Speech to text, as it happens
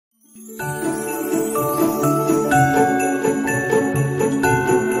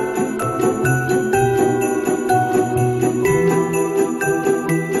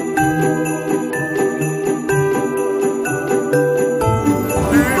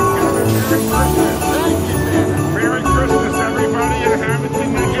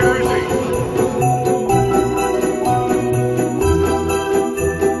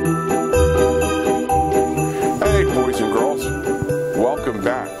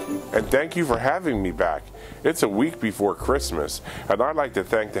and thank you for having me back. It's a week before Christmas, and I'd like to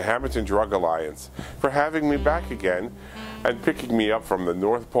thank the Hamilton Drug Alliance for having me back again and picking me up from the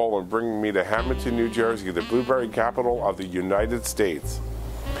North Pole and bringing me to Hamilton, New Jersey, the blueberry capital of the United States.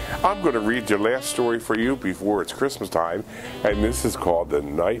 I'm going to read your last story for you before it's Christmas time, and this is called The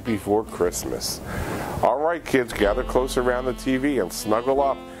Night Before Christmas. All right, kids, gather close around the TV and snuggle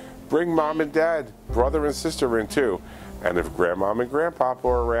up. Bring mom and dad, brother and sister in too, and if grandmom and grandpapa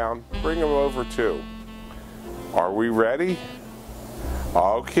are around, bring them over too. Are we ready?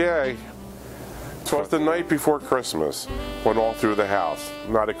 Okay. 'Twas the night before Christmas, when all through the house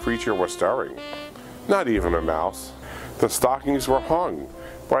not a creature was stirring, not even a mouse. The stockings were hung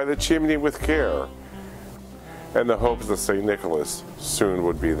by the chimney with care, and the hopes that St. Nicholas soon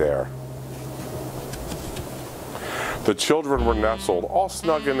would be there. The children were nestled all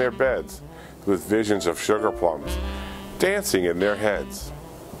snug in their beds, with visions of sugar plums dancing in their heads.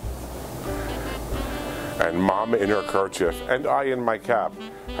 And Mama in her kerchief and I in my cap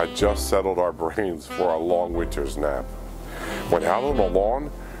had just settled our brains for a long winter's nap. When out on the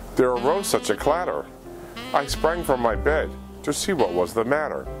lawn there arose such a clatter, I sprang from my bed to see what was the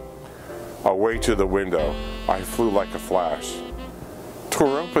matter. Away to the window I flew like a flash,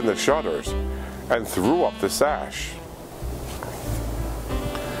 tore open the shutters, and threw up the sash.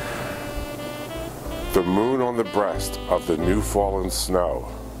 The moon on the breast of the new fallen snow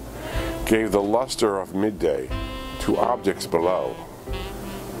gave the luster of midday to objects below.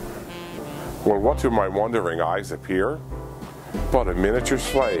 When what to my wondering eyes appear but a miniature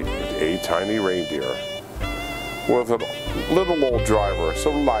sleigh with 8 tiny reindeer, with a little old driver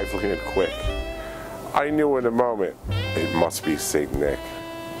so lively and quick, I knew in a moment it must be St. Nick.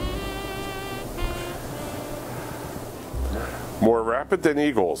 More rapid than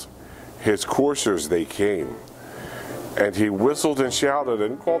eagles, his coursers they came, and he whistled and shouted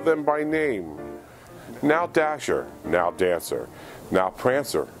and called them by name. Now Dasher, now Dancer, now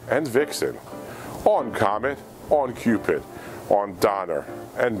Prancer and Vixen, on Comet, on Cupid, on Donner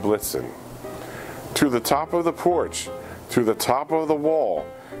and Blitzen. To the top of the porch, to the top of the wall,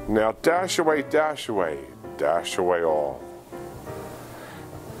 now dash away, dash away, dash away all.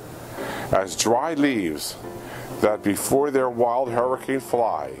 As dry leaves that before their wild hurricane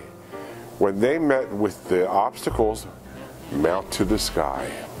fly, when they met with the obstacles, mount to the sky.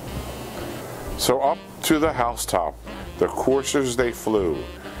 So up to the housetop the coursers they flew,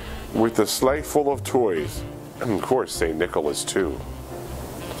 with the sleigh full of toys, and of course St. Nicholas too.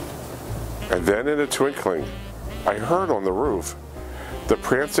 And then in a twinkling I heard on the roof the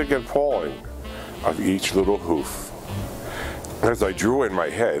prancing and pawing of each little hoof. As I drew in my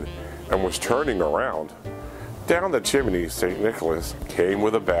head and was turning around, down the chimney St. Nicholas came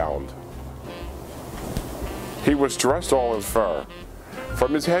with a bound. He was dressed all in fur,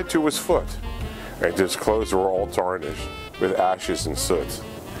 from his head to his foot, and his clothes were all tarnished with ashes and soot.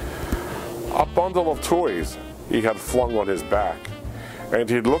 A bundle of toys he had flung on his back, and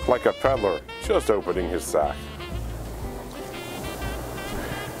he looked like a peddler just opening his sack.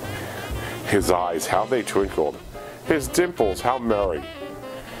 His eyes, how they twinkled, his dimples, how merry.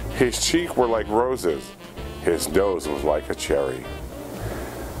 His cheeks were like roses, his nose was like a cherry.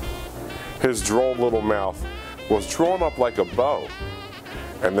 His droll little mouth was drawn up like a bow,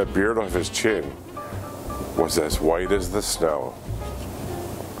 and the beard of his chin was as white as the snow.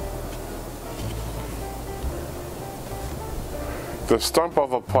 The stump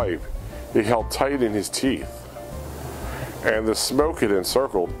of a pipe he held tight in his teeth, and the smoke it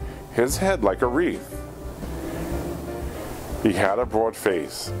encircled his head like a wreath. He had a broad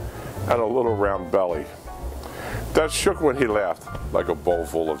face and a little round belly that shook when he laughed like a bowl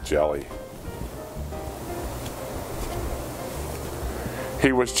full of jelly.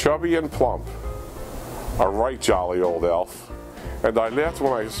 He was chubby and plump, a right jolly old elf, and I laughed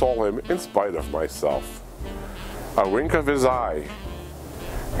when I saw him in spite of myself. A wink of his eye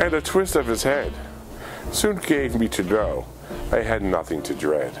and a twist of his head soon gave me to know I had nothing to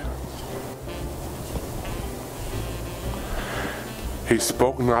dread. He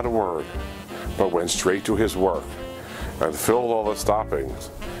spoke not a word, but went straight to his work, and filled all the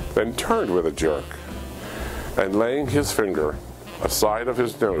stoppings, then turned with a jerk, and laying his finger aside of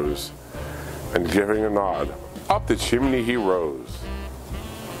his nose, and giving a nod, up the chimney he rose.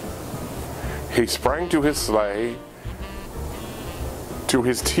 He sprang to his sleigh, to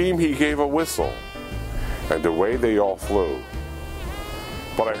his team he gave a whistle, and away they all flew.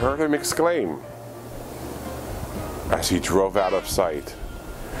 But I heard him exclaim, as he drove out of sight,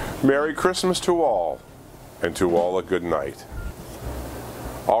 "Merry Christmas to all, and to all a good night."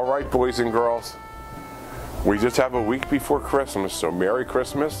 All right, boys and girls, We just have a week before Christmas, so Merry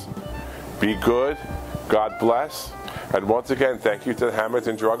Christmas. Be good. God bless. And once again, thank you to the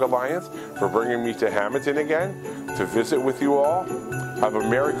Hamilton Drug Alliance for bringing me to Hamilton again to visit with you all. Have a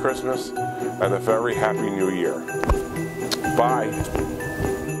Merry Christmas and a very Happy New Year. Bye.